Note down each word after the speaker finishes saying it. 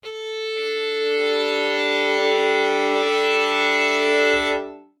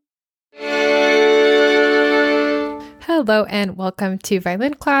Hello and welcome to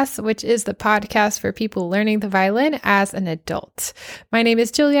Violin Class, which is the podcast for people learning the violin as an adult. My name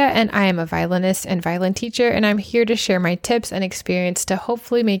is Julia and I am a violinist and violin teacher, and I'm here to share my tips and experience to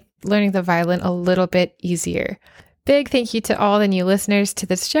hopefully make learning the violin a little bit easier. Big thank you to all the new listeners to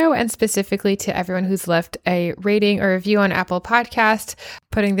this show, and specifically to everyone who's left a rating or review on Apple Podcast.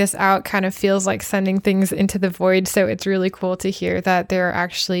 Putting this out kind of feels like sending things into the void, so it's really cool to hear that there are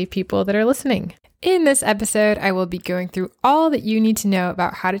actually people that are listening. In this episode, I will be going through all that you need to know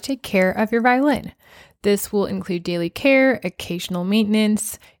about how to take care of your violin. This will include daily care, occasional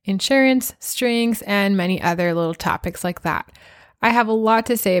maintenance, insurance, strings, and many other little topics like that. I have a lot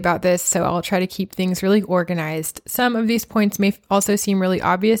to say about this, so I'll try to keep things really organized. Some of these points may also seem really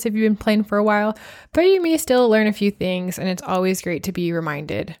obvious if you've been playing for a while, but you may still learn a few things, and it's always great to be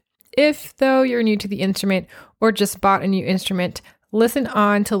reminded. If, though, you're new to the instrument or just bought a new instrument, listen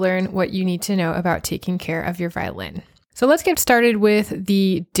on to learn what you need to know about taking care of your violin. So let's get started with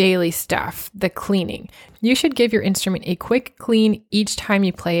the daily stuff, the cleaning. You should give your instrument a quick clean each time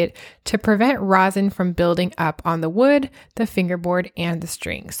you play it to prevent rosin from building up on the wood, the fingerboard, and the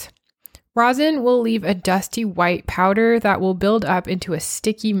strings. Rosin will leave a dusty white powder that will build up into a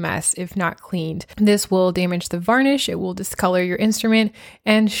sticky mess if not cleaned. This will damage the varnish, it will discolor your instrument,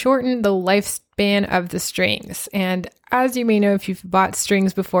 and shorten the lifespan of the strings. And as you may know, if you've bought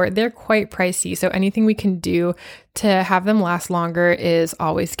strings before, they're quite pricey, so anything we can do to have them last longer is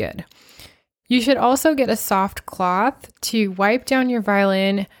always good. You should also get a soft cloth to wipe down your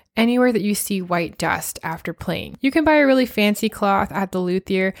violin anywhere that you see white dust after playing. You can buy a really fancy cloth at the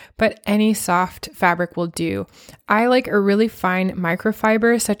luthier, but any soft fabric will do. I like a really fine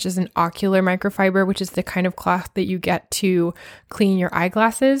microfiber, such as an ocular microfiber, which is the kind of cloth that you get to clean your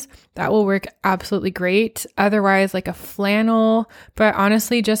eyeglasses. That will work absolutely great. Otherwise, like a flannel, but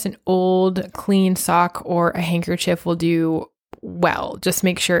honestly, just an old clean sock or a handkerchief will do well. Just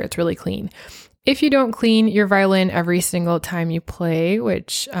make sure it's really clean. If you don't clean your violin every single time you play,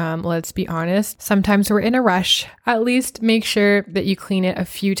 which let's be honest, sometimes we're in a rush, at least make sure that you clean it a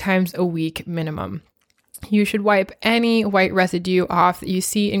few times a week minimum. You should wipe any white residue off that you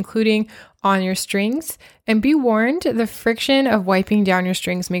see, including on your strings. And be warned, the friction of wiping down your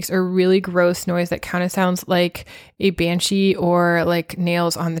strings makes a really gross noise that kind of sounds like a banshee or like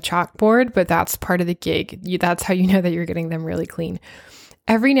nails on the chalkboard, but that's part of the gig. That's how you know that you're getting them really clean.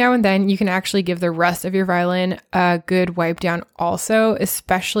 Every now and then, you can actually give the rest of your violin a good wipe down also,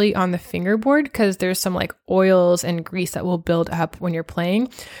 especially on the fingerboard, because there's some like oils and grease that will build up when you're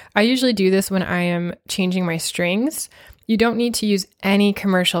playing. I usually do this when I am changing my strings. You don't need to use any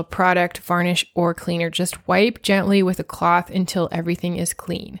commercial product, varnish, or cleaner. Just wipe gently with a cloth until everything is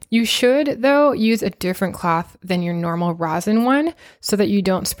clean. You should, though, use a different cloth than your normal rosin one so that you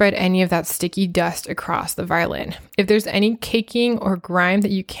don't spread any of that sticky dust across the violin. If there's any caking or grime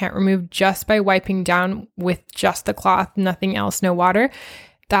that you can't remove just by wiping down with just the cloth, nothing else, no water,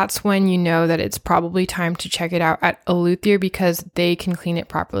 that's when you know that it's probably time to check it out at a luthier because they can clean it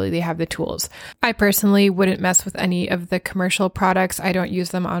properly. They have the tools. I personally wouldn't mess with any of the commercial products. I don't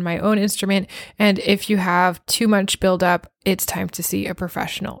use them on my own instrument. And if you have too much buildup, it's time to see a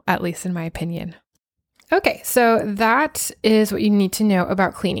professional, at least in my opinion. Okay, so that is what you need to know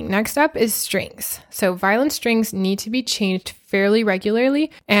about cleaning. Next up is strings. So violin strings need to be changed fairly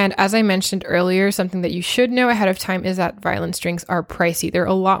regularly. And as I mentioned earlier, something that you should know ahead of time is that violin strings are pricey. They're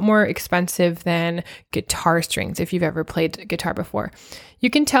a lot more expensive than guitar strings if you've ever played guitar before. You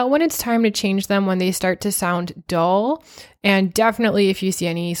can tell when it's time to change them when they start to sound dull. And definitely if you see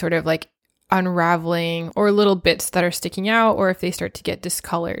any sort of like unraveling or little bits that are sticking out, or if they start to get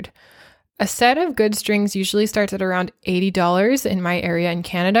discolored. A set of good strings usually starts at around $80 in my area in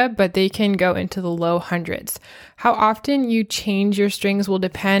Canada, but they can go into the low hundreds. How often you change your strings will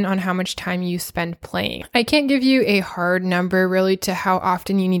depend on how much time you spend playing. I can't give you a hard number really to how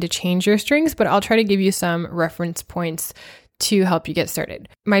often you need to change your strings, but I'll try to give you some reference points to help you get started.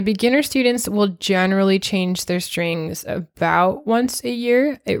 My beginner students will generally change their strings about once a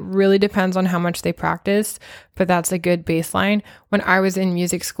year. It really depends on how much they practice, but that's a good baseline. When I was in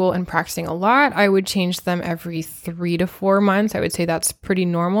music school and practicing a lot, I would change them every 3 to 4 months. I would say that's pretty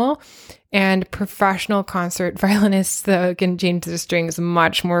normal. And professional concert violinists can change their strings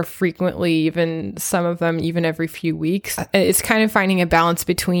much more frequently, even some of them even every few weeks. It's kind of finding a balance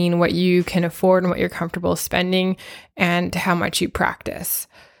between what you can afford and what you're comfortable spending and how much you practice.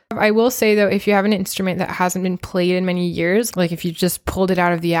 I will say though, if you have an instrument that hasn't been played in many years, like if you just pulled it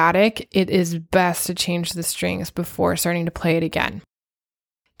out of the attic, it is best to change the strings before starting to play it again.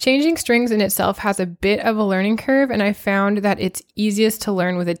 Changing strings in itself has a bit of a learning curve, and I found that it's easiest to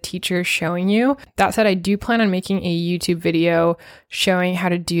learn with a teacher showing you. That said, I do plan on making a YouTube video showing how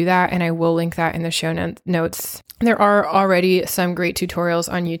to do that, and I will link that in the show notes. There are already some great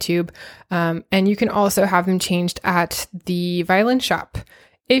tutorials on YouTube, and you can also have them changed at the violin shop.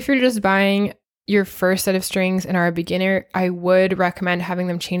 If you're just buying your first set of strings and are a beginner, I would recommend having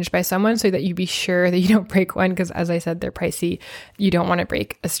them changed by someone so that you be sure that you don't break one, because as I said, they're pricey. You don't want to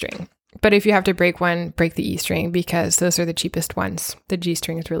break a string. But if you have to break one, break the E string, because those are the cheapest ones. The G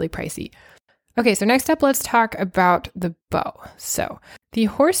string is really pricey. Okay, so next up, let's talk about the bow. So the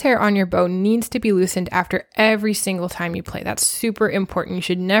horsehair on your bow needs to be loosened after every single time you play. That's super important. You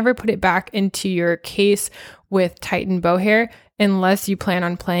should never put it back into your case with tightened bow hair unless you plan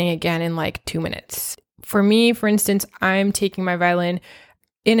on playing again in like 2 minutes. For me, for instance, I'm taking my violin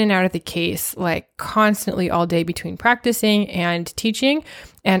in and out of the case like constantly all day between practicing and teaching,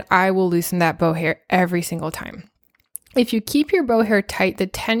 and I will loosen that bow hair every single time. If you keep your bow hair tight, the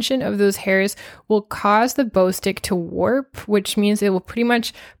tension of those hairs will cause the bow stick to warp, which means it will pretty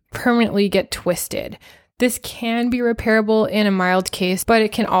much permanently get twisted. This can be repairable in a mild case, but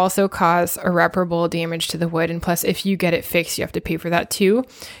it can also cause irreparable damage to the wood. And plus, if you get it fixed, you have to pay for that too.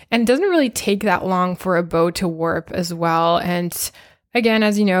 And it doesn't really take that long for a bow to warp as well. And again,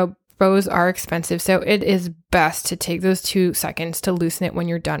 as you know, bows are expensive, so it is best to take those 2 seconds to loosen it when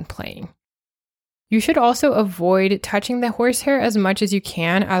you're done playing. You should also avoid touching the horsehair as much as you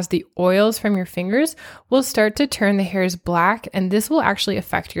can, as the oils from your fingers will start to turn the hairs black, and this will actually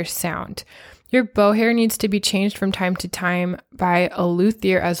affect your sound. Your bow hair needs to be changed from time to time by a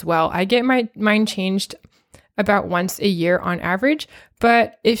luthier as well. I get mine changed about once a year on average,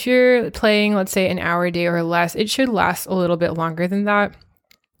 but if you're playing, let's say, an hour a day or less, it should last a little bit longer than that.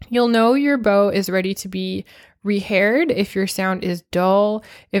 You'll know your bow is ready to be rehaired if your sound is dull,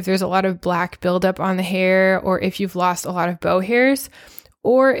 if there's a lot of black buildup on the hair, or if you've lost a lot of bow hairs,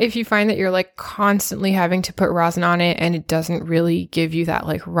 or if you find that you're like constantly having to put rosin on it and it doesn't really give you that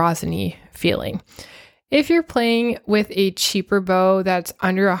like rosiny feeling. If you're playing with a cheaper bow that's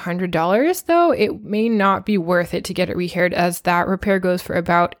under $100 though, it may not be worth it to get it rehaired, as that repair goes for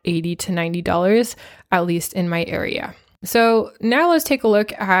about $80 to $90, at least in my area. So now let's take a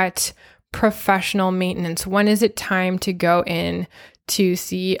look at professional maintenance. When is it time to go in to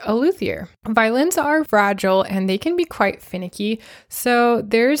see a luthier? Violins are fragile and they can be quite finicky, so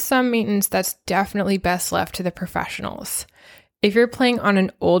there's some maintenance that's definitely best left to the professionals. If you're playing on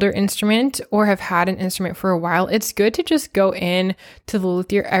an older instrument or have had an instrument for a while, it's good to just go in to the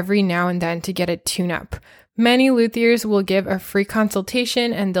luthier every now and then to get a tune-up. Many luthiers will give a free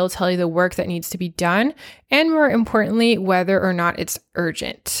consultation and they'll tell you the work that needs to be done, and more importantly, whether or not it's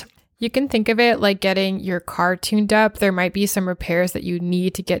urgent. You can think of it like getting your car tuned up. There might be some repairs that you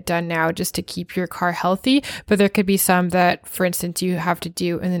need to get done now just to keep your car healthy, but there could be some that, for instance, you have to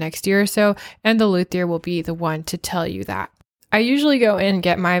do in the next year or so, and the luthier will be the one to tell you that. I usually go in and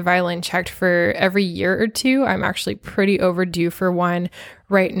get my violin checked for every year or two. I'm actually pretty overdue for one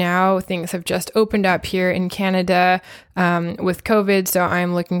right now. Things have just opened up here in Canada with COVID, so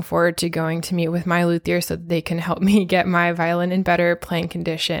I'm looking forward to going to meet with my luthier so that they can help me get my violin in better playing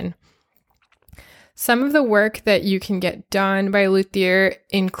condition. Some of the work that you can get done by a luthier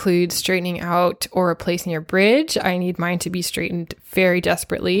includes straightening out or replacing your bridge. I need mine to be straightened very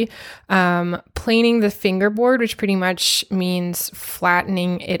desperately. Planing the fingerboard, which pretty much means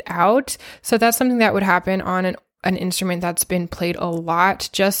flattening it out. So that's something that would happen on an instrument that's been played a lot.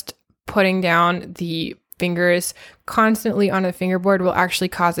 Just putting down the fingers constantly on a fingerboard will actually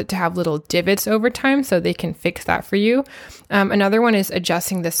cause it to have little divots over time, so they can fix that for you. Another one is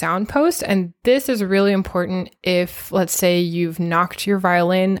adjusting the sound post, and this is really important if, let's say, you've knocked your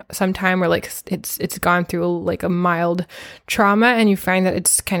violin sometime, or like it's gone through like a mild trauma and you find that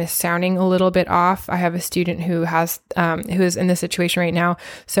it's kind of sounding a little bit off. I have a student who is in this situation right now.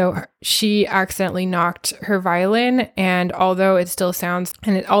 So she accidentally knocked her violin, and although it still sounds,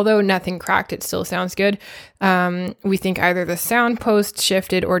 although nothing cracked, it still sounds good. We think either the sound post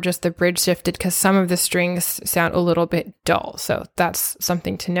shifted or just the bridge shifted, because some of the strings sound a little bit dull. So that's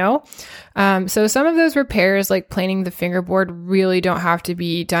something to know. So some of those repairs, like planing the fingerboard, really don't have to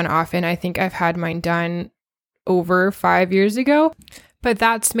be done often. I think I've had mine done over 5 years ago, but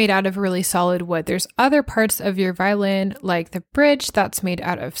that's made out of really solid wood. There's other parts of your violin, like the bridge, that's made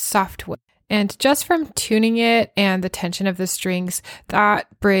out of soft wood. And just from tuning it and the tension of the strings, that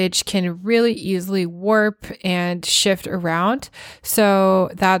bridge can really easily warp and shift around.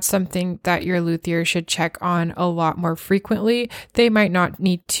 So that's something that your luthier should check on a lot more frequently. They might not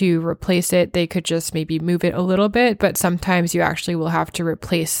need to replace it. They could just maybe move it a little bit, but sometimes you actually will have to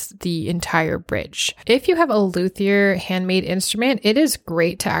replace the entire bridge. If you have a luthier handmade instrument, it is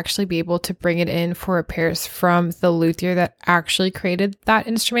great to actually be able to bring it in for repairs from the luthier that actually created that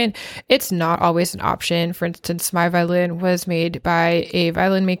instrument. It's not always an option. For instance, my violin was made by a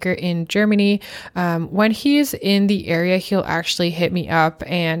violin maker in Germany. When he's in the area, he'll actually hit me up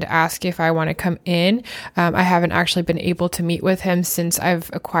and ask if I want to come in. I haven't actually been able to meet with him since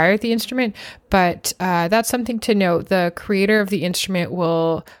I've acquired the instrument, but that's something to note. The creator of the instrument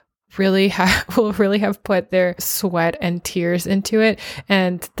will really have put their sweat and tears into it,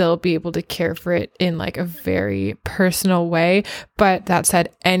 and they'll be able to care for it in like a very personal way. But that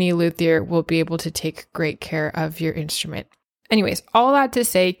said, any luthier will be able to take great care of your instrument. Anyways, all that to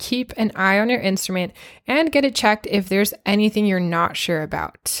say, keep an eye on your instrument and get it checked if there's anything you're not sure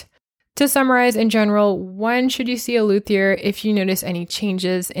about. To summarize, in general, when should you see a luthier? If you notice any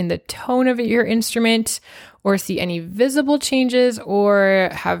changes in the tone of your instrument, or see any visible changes, or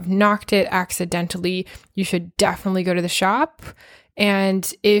have knocked it accidentally, you should definitely go to the shop.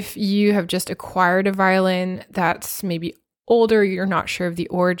 And if you have just acquired a violin that's maybe older, you're not sure of the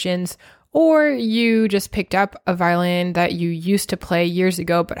origins, or you just picked up a violin that you used to play years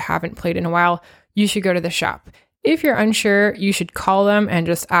ago but haven't played in a while, you should go to the shop. If you're unsure, you should call them and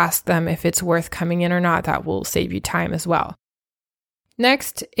just ask them if it's worth coming in or not. That will save you time as well.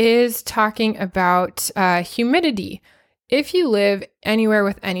 Next is talking about humidity. If you live anywhere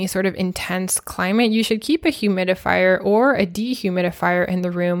with any sort of intense climate, you should keep a humidifier or a dehumidifier in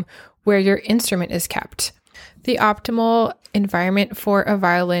the room where your instrument is kept. The optimal environment for a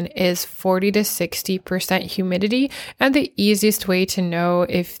violin is 40 to 60% humidity, and the easiest way to know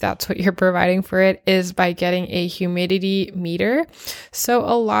if that's what you're providing for it is by getting a humidity meter. So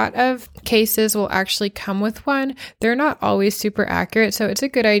a lot of cases will actually come with one. They're not always super accurate, so it's a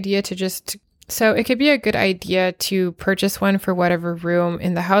good idea it could be a good idea to purchase one for whatever room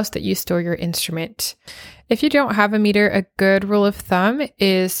in the house that you store your instrument. If you don't have a meter, a good rule of thumb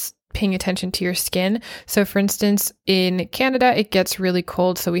is paying attention to your skin. So for instance, in Canada, it gets really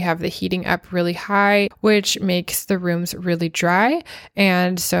cold. So we have the heating up really high, which makes the rooms really dry.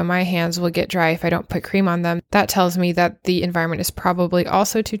 And so my hands will get dry if I don't put cream on them. That tells me that the environment is probably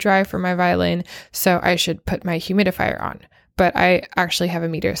also too dry for my violin. So I should put my humidifier on. But I actually have a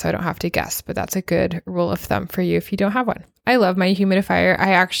meter, so I don't have to guess. But that's a good rule of thumb for you if you don't have one. I love my humidifier.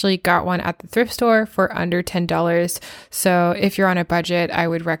 I actually got one at the thrift store for under $10. So if you're on a budget, I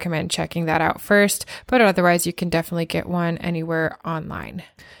would recommend checking that out first. But otherwise, you can definitely get one anywhere online.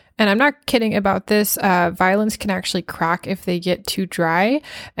 And I'm not kidding about this. Violins can actually crack if they get too dry.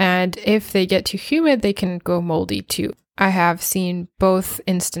 And if they get too humid, they can go moldy too. I have seen both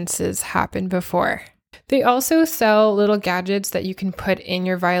instances happen before. They also sell little gadgets that you can put in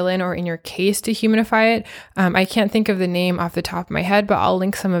your violin or in your case to humidify it. I can't think of the name off the top of my head, but I'll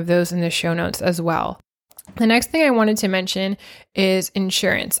link some of those in the show notes as well. The next thing I wanted to mention is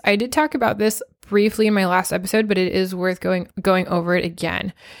insurance. I did talk about this briefly in my last episode, but it is worth going over it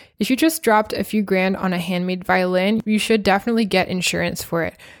again. If you just dropped a few grand on a handmade violin, you should definitely get insurance for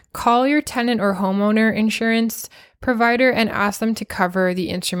it. Call your tenant or homeowner insurance provider and ask them to cover the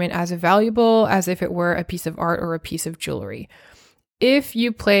instrument as valuable as if it were a piece of art or a piece of jewelry. If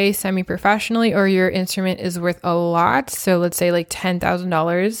you play semi-professionally or your instrument is worth a lot, so let's say like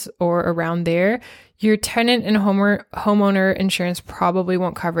 $10,000 or around there, your tenant and homeowner insurance probably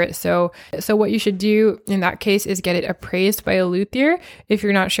won't cover it. So what you should do in that case is get it appraised by a luthier if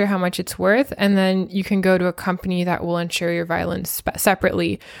you're not sure how much it's worth, and then you can go to a company that will insure your violins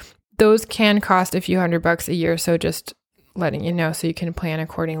separately. Those can cost a few $100 a year, so just letting you know so you can plan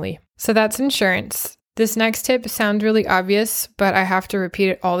accordingly. So that's insurance. This next tip sounds really obvious, but I have to repeat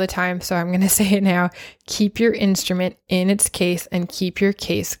it all the time, so I'm going to say it now. Keep your instrument in its case and keep your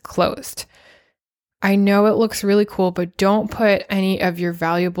case closed. I know it looks really cool, but don't put any of your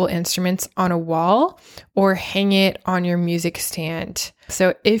valuable instruments on a wall or hang it on your music stand.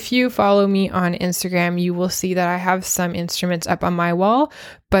 So if you follow me on Instagram, you will see that I have some instruments up on my wall,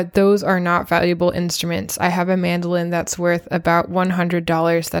 but those are not valuable instruments. I have a mandolin that's worth about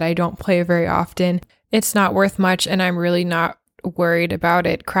 $100 that I don't play very often. It's not worth much, and I'm really not worried about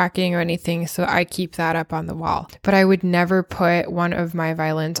it cracking or anything, so I keep that up on the wall. But I would never put one of my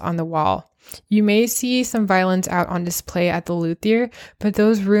violins on the wall. You may see some violins out on display at the luthier, but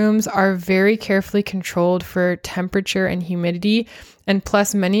those rooms are very carefully controlled for temperature and humidity. And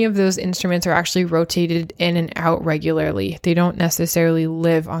plus, many of those instruments are actually rotated in and out regularly. They don't necessarily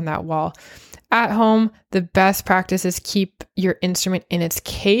live on that wall. At home, the best practice is keep your instrument in its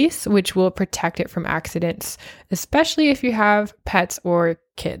case, which will protect it from accidents, especially if you have pets or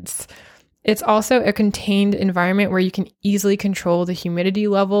kids. It's also a contained environment where you can easily control the humidity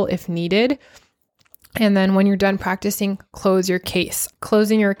level if needed. And then when you're done practicing, close your case.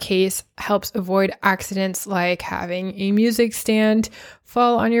 Closing your case helps avoid accidents like having a music stand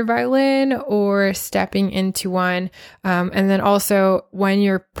fall on your violin or stepping into one. And then also when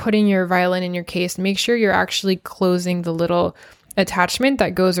you're putting your violin in your case, make sure you're actually closing the little attachment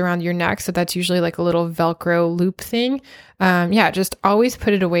that goes around your neck. So that's usually like a little Velcro loop thing. Just always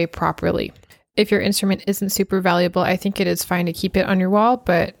put it away properly. If your instrument isn't super valuable, I think it is fine to keep it on your wall,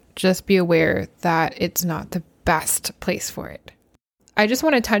 but just be aware that it's not the best place for it. I just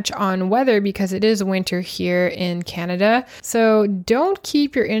want to touch on weather because it is winter here in Canada. So don't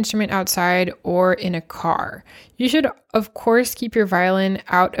keep your instrument outside or in a car. You should, of course, keep your violin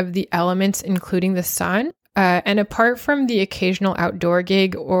out of the elements, including the sun. And apart from the occasional outdoor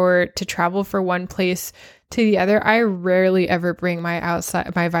gig or to travel from one place to the other, I rarely ever bring my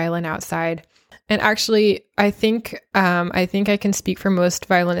violin outside. And actually, I think I can speak for most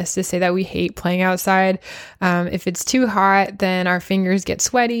violinists to say that we hate playing outside. If it's too hot, then our fingers get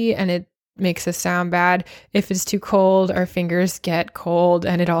sweaty and it makes us sound bad. If it's too cold, our fingers get cold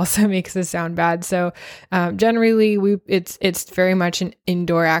and it also makes us sound bad. So generally, it's very much an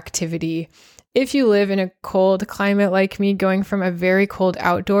indoor activity. If you live in a cold climate like me, going from a very cold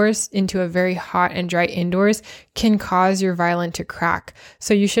outdoors into a very hot and dry indoors can cause your violin to crack.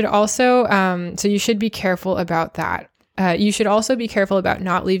 So you should also, you should be careful about that. You should also be careful about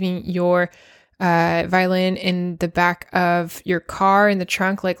not leaving your violin in the back of your car in the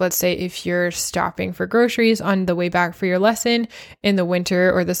trunk. Like, let's say if you're stopping for groceries on the way back for your lesson in the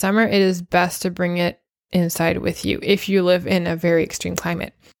winter or the summer, it is best to bring it inside with you if you live in a very extreme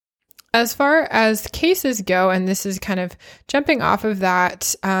climate. As far as cases go, and this is kind of jumping off of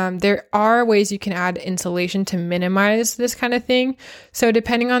that, there are ways you can add insulation to minimize this kind of thing. So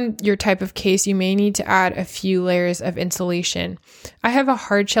depending on your type of case, you may need to add a few layers of insulation. I have a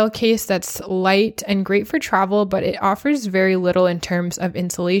hard shell case that's light and great for travel, but it offers very little in terms of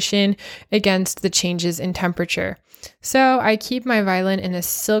insulation against the changes in temperature. So I keep my violin in a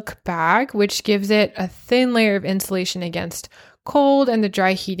silk bag, which gives it a thin layer of insulation against cold and the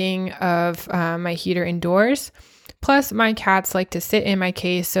dry heating of my heater indoors. Plus, my cats like to sit in my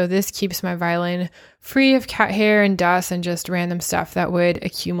case, so this keeps my violin free of cat hair and dust and just random stuff that would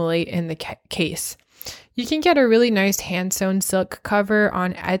accumulate in the case. You can get a really nice hand-sewn silk cover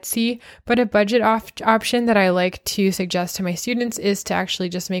on Etsy, but a budget option that I like to suggest to my students is to actually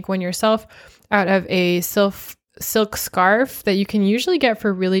just make one yourself out of a silk scarf that you can usually get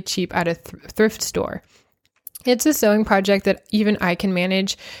for really cheap at a thrift store. It's a sewing project that even I can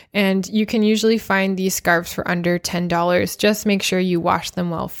manage, and you can usually find these scarves for under $10. Just make sure you wash them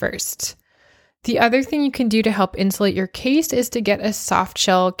well first. The other thing you can do to help insulate your case is to get a soft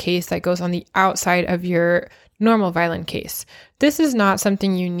shell case that goes on the outside of your normal violin case. This is not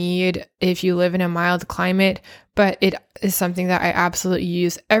something you need if you live in a mild climate, but it is something that I absolutely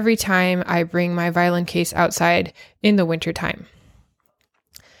use every time I bring my violin case outside in the wintertime.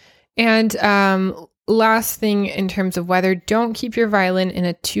 And last thing in terms of weather, don't keep your violin in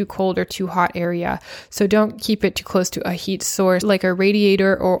a too cold or too hot area. So don't keep it too close to a heat source like a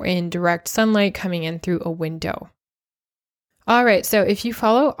radiator or in direct sunlight coming in through a window. All right, so if you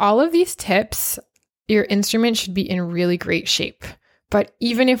follow all of these tips, your instrument should be in really great shape. But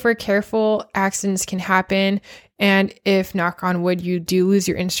even if we're careful, accidents can happen. And if, knock on wood, you do lose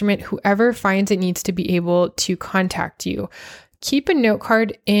your instrument, whoever finds it needs to be able to contact you. Keep a note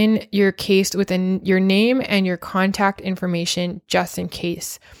card in your case with your name and your contact information just in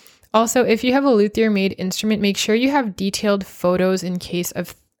case. Also, if you have a luthier-made instrument, make sure you have detailed photos in case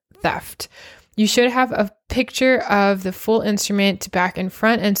of theft. You should have a picture of the full instrument back and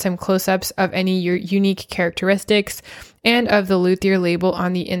front and some close-ups of any your unique characteristics and of the luthier label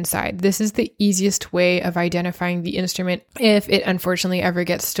on the inside. This is the easiest way of identifying the instrument if it unfortunately ever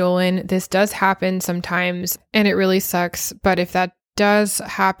gets stolen. This does happen sometimes and it really sucks, but if that does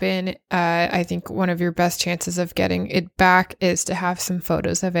happen, I think one of your best chances of getting it back is to have some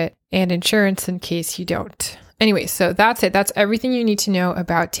photos of it and insurance in case you don't. Anyway, so that's it. That's everything you need to know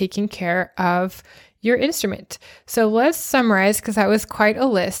about taking care of your instrument. So let's summarize because that was quite a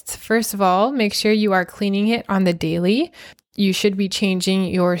list. First of all, make sure you are cleaning it on the daily. You should be changing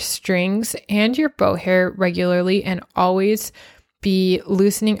your strings and your bow hair regularly and always be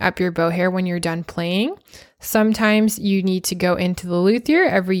loosening up your bow hair when you're done playing. Sometimes you need to go into the luthier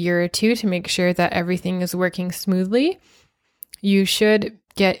every year or two to make sure that everything is working smoothly. You should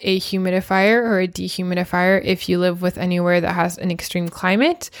get a humidifier or a dehumidifier if you live with anywhere that has an extreme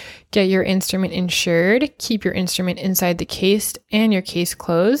climate. Get your instrument insured, keep your instrument inside the case and your case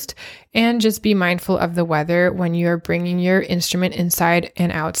closed, and just be mindful of the weather when you're bringing your instrument inside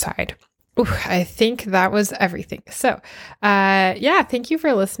and outside. Ooh, I think that was everything. So, thank you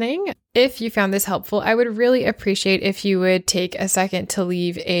for listening. If you found this helpful, I would really appreciate if you would take a second to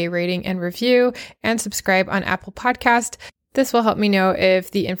leave a rating and review and subscribe on Apple Podcast. This will help me know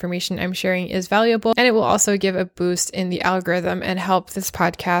if the information I'm sharing is valuable, and it will also give a boost in the algorithm and help this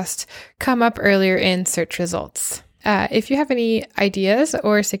podcast come up earlier in search results. If you have any ideas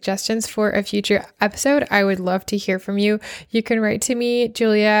or suggestions for a future episode, I would love to hear from you. You can write to me,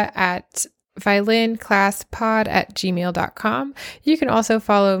 Julia, at violinclasspod@gmail.com. You can also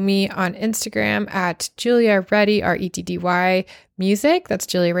follow me on Instagram at Julia Reddy, REDDY music. That's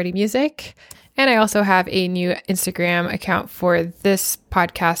Julia Reddy Music. And I also have a new Instagram account for this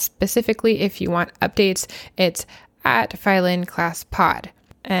podcast specifically. If you want updates, it's at violinclasspod.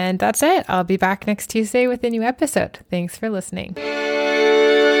 And that's it. I'll be back next Tuesday with a new episode. Thanks for listening.